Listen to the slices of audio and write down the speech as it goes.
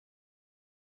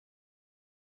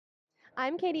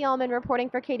I'm Katie Uhlmann reporting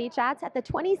for Katie Chats at the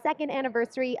 22nd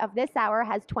anniversary of This Hour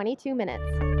Has 22 Minutes.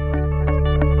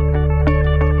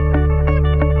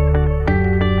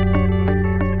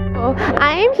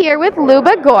 I am here with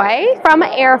Luba Goy from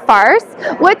Air Farce.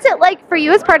 What's it like for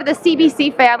you as part of the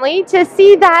CBC family to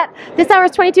see that This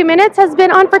Hour's 22 Minutes has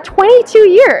been on for 22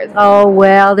 years? Oh,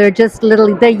 well, they're just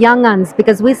they're young uns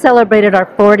because we celebrated our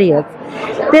 40th.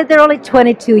 They're only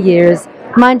 22 years.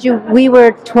 Mind you, we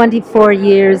were 24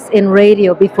 years in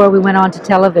radio before we went on to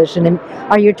television, and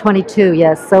our year 22,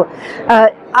 yes. So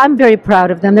I'm very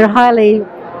proud of them. They're highly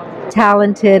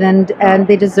talented, and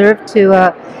they deserve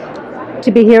to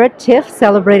be here at Tiff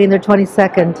celebrating their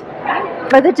 22nd.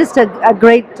 But they're just a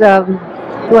great,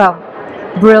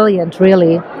 brilliant,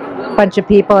 really, bunch of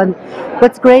people. And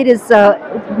what's great is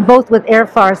both with Air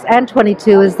Farce and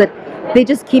 22 is that they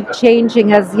just keep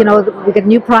changing as, you know, we get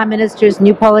new prime ministers,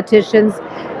 new politicians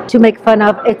to make fun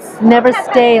of. It's never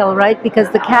stale, right? Because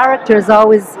the characters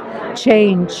always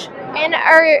change. And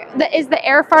is the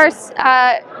Air Farce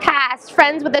cast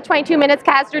friends with the 22 Minutes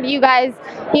cast, or do you guys,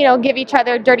 give each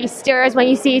other dirty stares when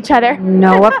you see each other?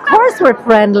 No, of course we're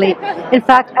friendly. In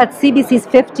fact, at CBC's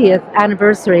 50th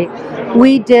anniversary,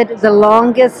 we did the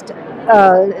longest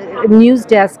news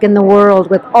desk in the world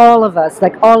with all of us,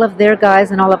 like all of their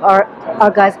guys and all of our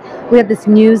guys. We had this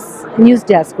news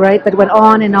desk, right, that went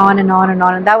on and on and on and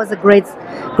on, and that was a great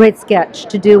sketch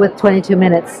to do with 22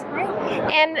 Minutes.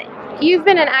 And you've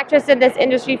been an actress in this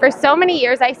industry for so many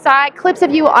years. I saw clips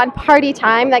of you on Party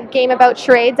Time, that game about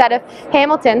charades out of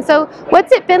Hamilton. So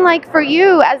what's it been like for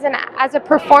you as a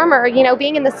performer,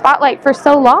 being in the spotlight for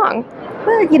so long?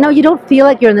 Well, you don't feel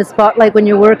like you're in the spotlight when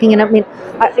you're working. And I mean,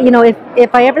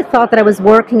 if I ever thought that I was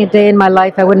working a day in my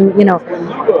life, I wouldn't,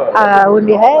 I wouldn't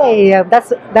be, hey,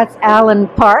 that's Alan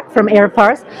Park from Air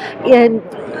Farce. And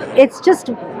it's just,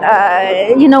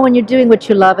 when you're doing what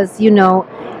you love, as you know,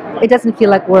 it doesn't feel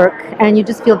like work, and you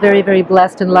just feel very, very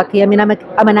blessed and lucky. I mean, I'm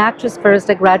an actress first.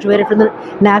 I graduated from the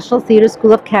National Theatre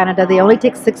School of Canada. They only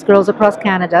take 6 girls across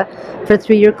Canada for a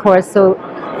 3-year course, so,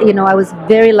 I was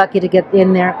very lucky to get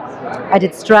in there. I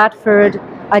did Stratford.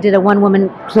 I did a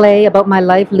one-woman play about my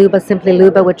life, Luba, Simply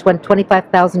Luba, which won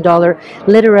 $25,000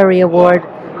 literary award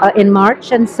in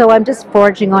March, and so I'm just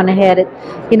forging on ahead.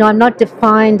 I'm not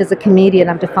defined as a comedian,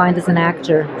 I'm defined as an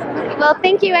actor. Well,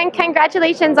 thank you, and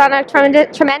congratulations on a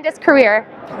tremendous career.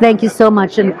 Thank you so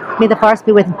much, and may the farce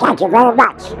be with you. Thank you very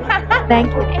much.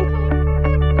 Thank you.